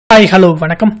Hi, hello,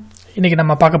 வணக்கம். இன்னைக்கு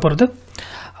நம்ம பார்க்க போறது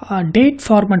டேட்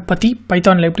ஃபார்மட் பத்தி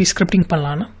பைத்தான்ல எப்படி ஸ்கிரிப்டிங்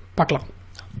பண்ணலாம்னு பார்க்கலாம்.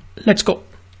 Let's go.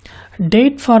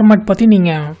 டேட் ஃபார்மட் பத்தி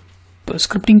நீங்க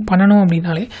ஸ்கிரிப்டிங் பண்ணனும்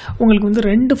அப்படினாலே உங்களுக்கு வந்து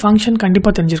ரெண்டு ஃபங்க்ஷன் கண்டிப்பா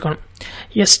தெரிஞ்சிருக்கணும்.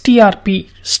 strp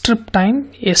strptime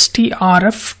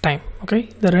strftime. ஓகே,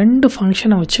 இந்த ரெண்டு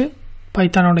ஃபங்க்ஷனை வச்சு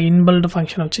பைத்தானோட இன்பில்ட்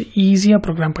ஃபங்க்ஷனை வச்சு ஈஸியா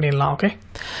ப்ரோக்ராம் பண்ணிடலாம். ஓகே,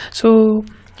 ஸோ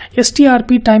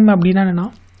strptime அப்படின்னா என்னன்னா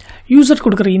யூசர்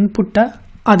கொடுக்குற இன்புட்டை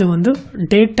அது வந்து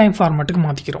டேட் டைம் ஃபார்மேட்டுக்கு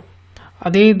மாற்றிக்கிறோம்.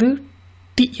 அதே இது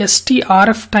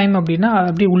strftime அப்படின்னா அது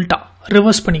அப்படியே உல்ட்டா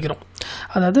ரிவர்ஸ் பண்ணிக்கிறோம்.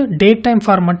 அதாவது டேட் டைம்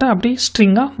ஃபார்மேட்டை அப்படியே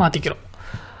ஸ்ட்ரிங்காக மாற்றிக்கிறோம்.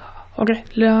 ஓகே,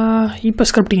 இப்போ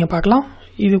ஸ்கிரிப்டிங்கை பார்க்கலாம்.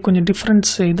 இது கொஞ்சம்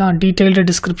டிஃப்ரென்ஸ், இதுதான் டீட்டெயில்டு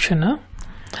டிஸ்கிரிப்ஷனு.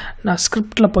 நான்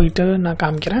ஸ்கிரிப்டில் போயிட்டு நான்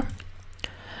காமிக்கிறேன்.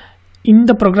 இந்த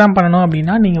ப்ரோக்ராம் பண்ணணும்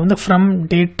அப்படின்னா நீங்கள் வந்து from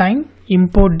date time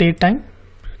import date time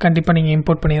கண்டிப்பாக நீங்கள்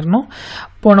இம்போர்ட் பண்ணிடணும்.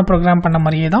 போன ப்ரோக்ராம் பண்ண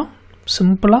மாதிரியே தான்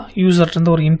சிம்பிளாக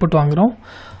யூசர்லேருந்து ஒரு இன்புட் வாங்குகிறோம்.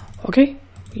 ஓகே,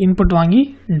 இன்புட் வாங்கி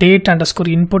டேட் அண்டர்ஸ்கோர்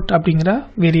இன்புட் அப்படிங்கிற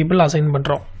வேரியபிள் அசைன்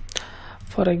பண்ணுறோம்.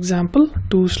 ஃபார் எக்ஸாம்பிள்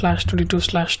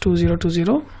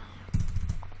 2/22/2020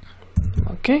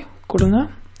 ஓகே கொடுங்க.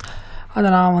 அதை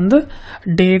நான் வந்து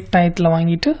டேட் டயத்தில்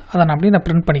வாங்கிட்டு அதை நான் அப்படியே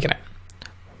பிரிண்ட் பண்ணிக்கிறேன்.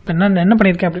 இப்போ என்ன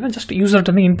பண்ணியிருக்கேன் அப்படின்னா ஜஸ்ட்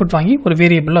யூசர்கிட்ட இன்புட் வாங்கி ஒரு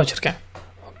வேரியபிளில் வச்சுருக்கேன்.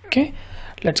 Okay,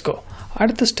 let's go.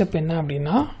 அடுத்த ஸ்டெப் என்ன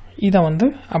அப்படின்னா இதை வந்து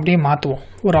அப்படியே மாற்றுவோம்.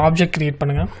 ஒரு ஆப்ஜெக்ட் க்ரியேட்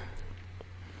பண்ணுங்கள்.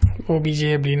 obj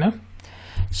அப்படின்னா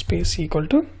ஸ்பேஸ் ஈக்குவல்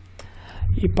டு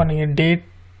இப்போ நீங்கள் date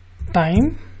time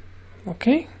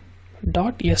okay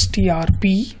dot strp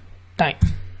time.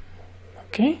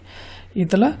 Okay,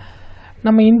 இதில்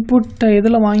நம்ம இன்புட்டை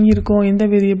எதில் வாங்கியிருக்கோம், எந்த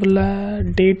வேரியபிளில்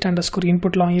டேட் அண்டர்ஸ்கோர்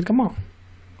இன்புட்டில் வாங்கியிருக்கோமா.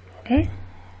 ஓகே,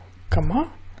 கம்மா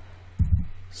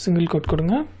சிங்கிள் கோட்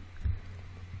கொடுங்க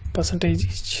பர்சன்டேஜ்.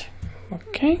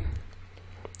 ஓகே,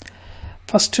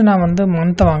 ஃபஸ்ட்டு நான் வந்து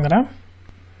மந்த்தை வாங்குகிறேன்.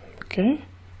 ஓகே,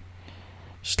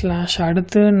 ஸ்லாஷ்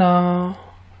அடுத்து நான்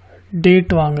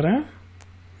டேட் வாங்குகிறேன்.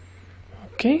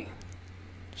 ஓகே,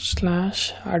 ஸ்லாஷ்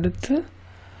அடுத்து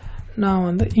நான்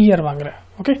வந்து இயர் வாங்குகிறேன்.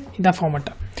 ஓகே, இதான்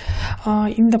ஃபார்மேட்டு.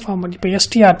 இந்த ஃபார்மேட் இப்போ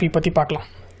strp பற்றி பார்க்கலாம்.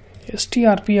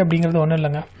 strp அப்படிங்கிறது ஒன்றும்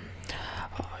இல்லைங்க,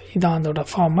 இதான் அதோட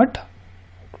ஃபார்மேட்.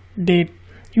 டேட்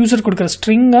யூசர் கொடுக்குற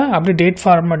ஸ்ட்ரிங்கை அப்படியே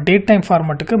டேட் டைம்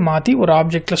ஃபார்மேட்டுக்கு மாற்றி ஒரு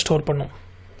ஆப்ஜெக்டில் ஸ்டோர் பண்ணும்.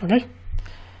 ஓகே,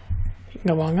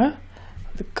 இங்கே வாங்க.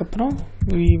 அதுக்கப்புறம்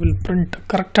we will print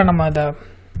கரெக்டாக நம்ம அதை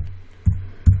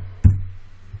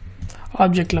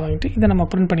ஆப்ஜெக்டில் வாங்கிட்டு இதை நம்ம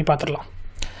பிரிண்ட் பண்ணி பார்த்துடலாம்.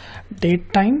 Date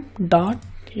time dot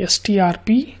strp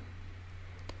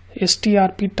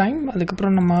time.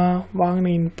 அதுக்கப்புறம் நம்ம வாங்கின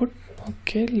input.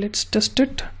 Okay, let's test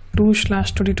it.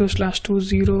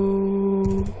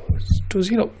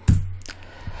 2/22/2020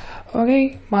 okay,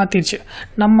 மாற்றிடுச்சு.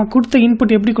 நம்ம கொடுத்த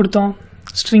இன்புட் எப்படி கொடுத்தோம்,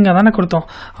 ஸ்ட்ரிங்காக தானே கொடுத்தோம்.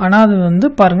 ஆனால் அது வந்து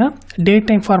பாருங்கள் டேட்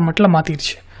டைம் ஃபார்மேட்டில்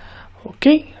மாற்றிடுச்சு.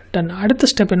 Okay, ton. அடுத்த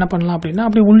ஸ்டெப் என்ன பண்ணலாம் அப்படின்னா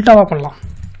அப்படியே உல்ட்டாவாக பண்ணலாம்.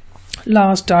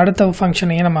 லாஸ்ட் அடுத்த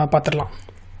ஃபங்க்ஷனையே நம்ம பார்த்துடலாம்.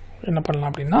 என்ன பண்ணலாம்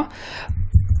அப்படின்னா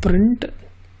பிரிண்ட்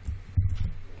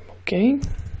ஓகே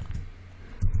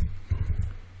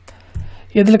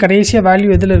எதில் கடைசியாக வேல்யூ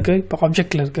எதில் இருக்குது, இப்போ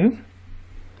ஆப்ஜெக்டில் இருக்குது.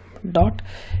 Dot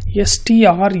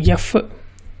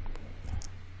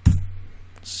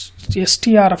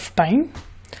strf time.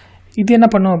 இது என்ன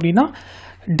பண்ணும் அப்படின்னா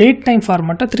டேட் டைம்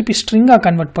ஃபார்மேட்டை திருப்பி ஸ்ட்ரிங்காக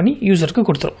கன்வெர்ட் பண்ணி யூசருக்கு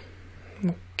கொடுத்துரும்.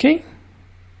 ஓகே,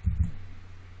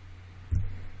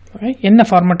 ஓகே, என்ன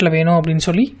ஃபார்மேட்டில் வேணும் அப்படின்னு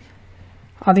சொல்லி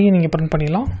அதையும் நீங்கள் பிரிண்ட்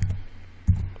பண்ணிடலாம்.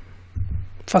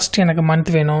 ஃபஸ்ட்டு எனக்கு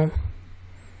மந்த் வேணும்,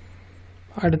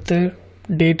 அடுத்து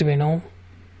டேட் வேணும்,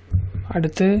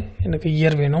 அடுத்து எனக்கு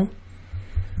இயர் வேணும்.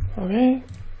 Okay,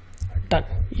 ton.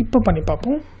 இப்போ பண்ணி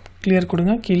பார்ப்போம். கிளியர்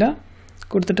கொடுங்க, கீழே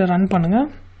கொடுத்துட்டு ரன் பண்ணுங்கள்.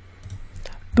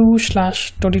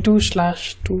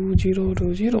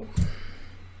 2/22/2020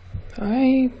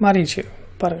 மாறிடுச்சு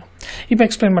பாருங்கள். இப்போ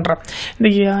எக்ஸ்பிளைன் பண்ணுறேன். இந்த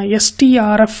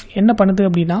strf என்ன பண்ணுது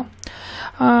அப்படின்னா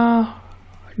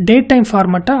டேட் டைம்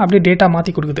ஃபார்மேட்டை அப்படியே டேட்டா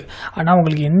மாற்றி கொடுக்குது. ஆனால்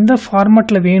உங்களுக்கு எந்த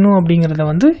ஃபார்மேட்டில் வேணும் அப்படிங்கிறத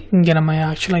வந்து இங்கே நம்ம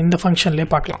ஆக்சுவலாக இந்த ஃபங்க்ஷன்லேயே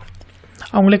பார்க்கலாம்.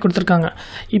 அவங்களே கொடுத்துருக்காங்க.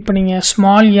 இப்போ நீங்கள்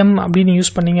ஸ்மால் எம் அப்படின்னு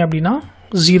யூஸ் பண்ணிங்க அப்படின்னா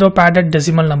 0 padded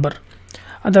decimal நம்பர்,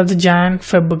 அதாவது ஜான்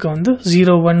ஃபெப்புக்கு வந்து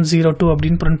 0102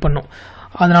 அப்படின்னு பிரிண்ட் பண்ணும்.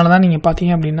 அதனால தான் நீங்கள்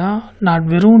பார்த்தீங்க அப்படின்னா நான்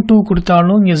வெறும் 2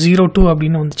 கொடுத்தாலும் இங்கே 02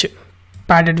 அப்படின்னு வந்துச்சு,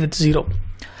 பேடட் வித் 0.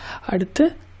 அடுத்து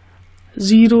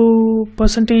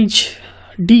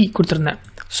 0%d கொடுத்துருந்தேன்.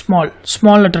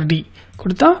 ஸ்மால் லெட்டர் d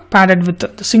கொடுத்தா பேடட் வித்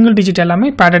சிங்கிள் டிஜிட் எல்லாமே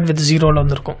பேடட் வித் 0ல்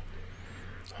வந்திருக்கும்.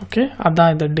 ஓகே,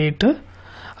 அதுதான் இந்த டேட்டு.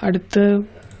 அடுத்து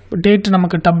டேட்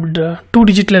நமக்கு 2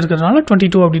 டிஜிட்டில் இருக்கிறதுனால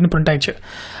 22 அப்படின்னு பிரிண்ட் ஆயிடுச்சு.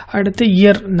 அடுத்து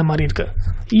இயர் இந்த மாதிரி இருக்குது.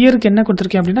 இயருக்கு என்ன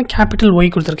கொடுத்துருக்கேன் அப்படின்னா கேபிட்டல்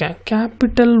ஒய் கொடுத்துருக்கேன்.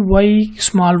 கேபிட்டல் ஒய்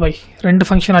ஸ்மால் ஒய் ரெண்டு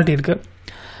ஃபங்க்ஷனாலிட்டி இருக்குது.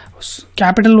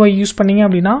 கேபிட்டல் ஒய் யூஸ் பண்ணிங்க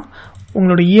அப்படின்னா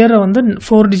உங்களோட இயரை வந்து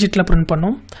 4 டிஜிட்டில் பிரிண்ட்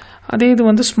பண்ணும். அதே இது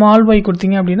வந்து ஸ்மால் y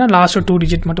கொடுத்தீங்க அப்படின்னா லாஸ்ட்டு 2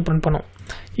 டிஜிட் மட்டும் பிரிண்ட் பண்ணும்.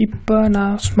 இப்போ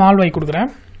நான் ஸ்மால் y கொடுக்குறேன்,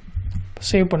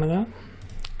 சேவ் பண்ணுங்கள்,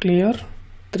 கிளியர்,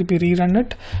 திருப்பி ரீரன்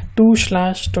இட்.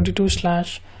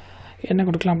 2/22/ என்ன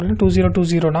கொடுக்கலாம் அப்படின்னா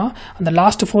 2020னா அந்த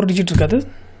லாஸ்ட் 4 டிஜிட் இருக்காது,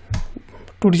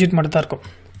 2 டிஜிட் மட்டும் தான் இருக்கும்,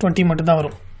 20 மட்டும் தான்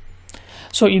வரும்.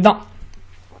 ஸோ இதுதான்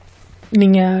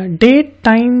நீங்கள் டேட்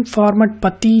டைம் ஃபார்மேட்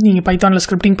பற்றி நீங்கள் பைத்தானில்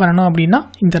ஸ்கிரிப்டிங் பண்ணணும் அப்படின்னா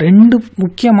இந்த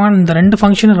ரெண்டு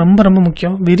ஃபங்க்ஷன் ரொம்ப ரொம்ப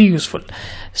முக்கியம், very useful.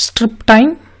 Strip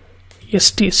time,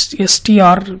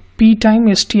 strptime,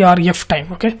 strftime.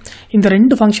 Okay, இந்த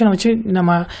 2 ஃபங்க்ஷனை வச்சு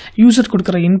நம்ம யூசர்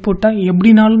கொடுக்குற இன்புட்டை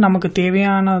எப்படினாலும் நமக்கு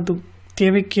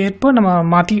தேவைக்கேற்ப நம்ம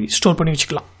மாற்றி ஸ்டோர் பண்ணி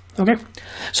வச்சுக்கலாம். ஓகே,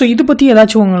 ஸோ இது பற்றி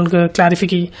ஏதாச்சும் உங்களுக்கு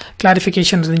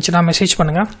கிளாரிஃபிகேஷன் இருந்துச்சுன்னா மெசேஜ்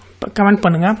பண்ணுங்கள், கமெண்ட்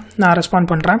பண்ணுங்கள், நான் ரெஸ்பாண்ட்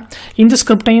பண்ணுறேன். இந்த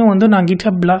ஸ்கிரிப்டையும் வந்து நான்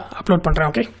GitHubல அப்லோட் பண்ணுறேன்.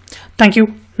 ஓகே, தேங்க்யூ,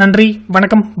 நன்றி,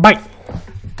 வணக்கம், பாய்.